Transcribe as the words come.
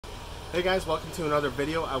Hey guys, welcome to another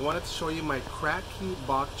video. I wanted to show you my Kratky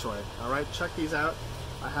bokchoi. Alright, check these out.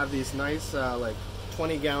 I have these nice like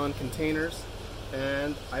 20-gallon containers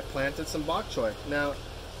and I planted some bokchoi. Now,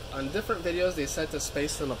 on different videos they said to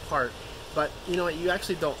space them apart, but you know what, you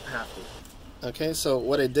actually don't have to. Okay, so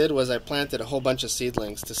what I did was I planted a whole bunch of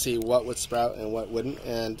seedlings to see what would sprout and what wouldn't,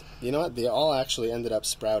 and you know what, they all actually ended up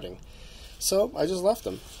sprouting. So I just left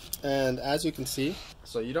them. And as you can see,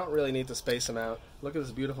 so you don't really need to space them out. Look at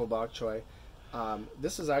this beautiful bok choy.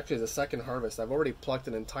 This is actually the second harvest. I've already plucked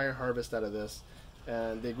an entire harvest out of this,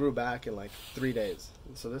 and they grew back in like 3 days.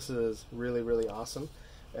 So this is really, really awesome.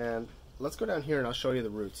 And let's go down here and I'll show you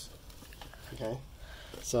the roots. Okay,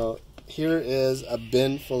 so here is a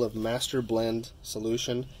bin full of master blend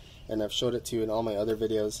solution, and I've showed it to you in all my other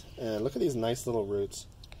videos. And look at these nice little roots.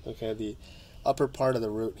 Okay, the upper part of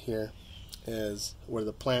the root here is where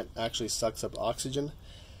the plant actually sucks up oxygen,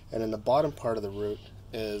 and in the bottom part of the root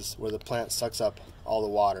is where the plant sucks up all the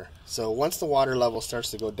water. So once the water level starts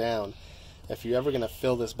to go down, if you're ever going to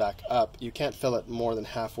fill this back up, you can't fill it more than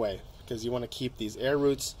halfway, because you want to keep these air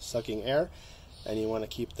roots sucking air, and you want to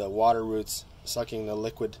keep the water roots sucking the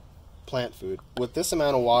liquid plant food. With this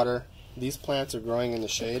amount of water, these plants are growing in the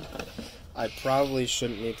shade. I probably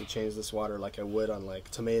shouldn't need to change this water like I would on like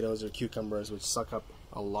tomatoes or cucumbers, which suck up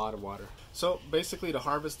a lot of water. So basically, to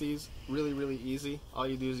harvest these, really, really easy. All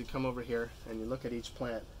you do is you come over here and you look at each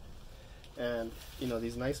plant, and you know,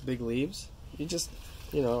 these nice big leaves, you just,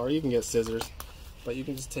 you know, or you can get scissors, but you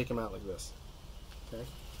can just take them out like this. Okay,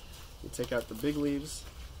 you take out the big leaves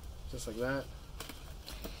just like that,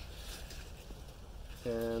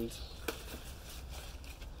 and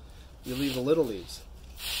you leave the little leaves.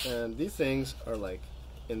 And these things are like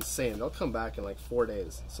insane. They'll come back in like 4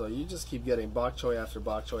 days. So you just keep getting bok choy after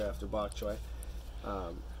bok choy after bok choy.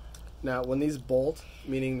 Now when these bolt,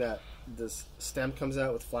 meaning that this stem comes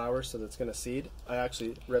out with flowers so that it's going to seed, I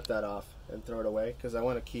actually rip that off and throw it away, because I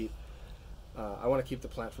want to keep the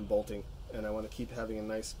plant from bolting, and I want to keep having a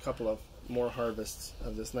nice couple of more harvests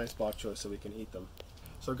of this nice bok choy so we can eat them.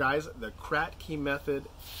 So guys, the Kratky method,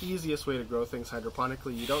 easiest way to grow things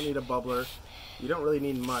hydroponically. You don't need a bubbler. You don't really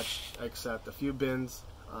need much except a few bins,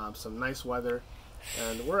 some nice weather,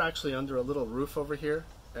 and we're actually under a little roof over here,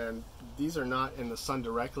 and these are not in the sun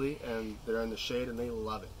directly, and they're in the shade, and they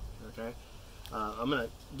love it. Okay, I'm gonna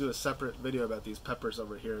do a separate video about these peppers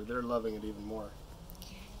over here. They're loving it even more.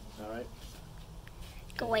 All right.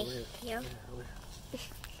 Go away here.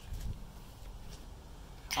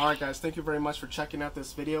 Alright guys, thank you very much for checking out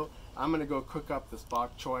this video. I'm going to go cook up this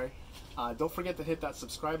bok choy. Don't forget to hit that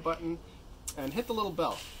subscribe button and hit the little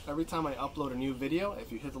bell. Every time I upload a new video, if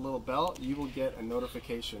you hit the little bell, you will get a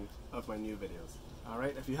notification of my new videos.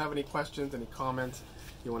 Alright, if you have any questions, any comments,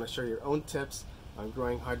 you want to share your own tips on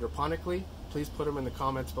growing hydroponically, please put them in the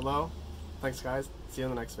comments below. Thanks guys, see you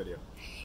in the next video.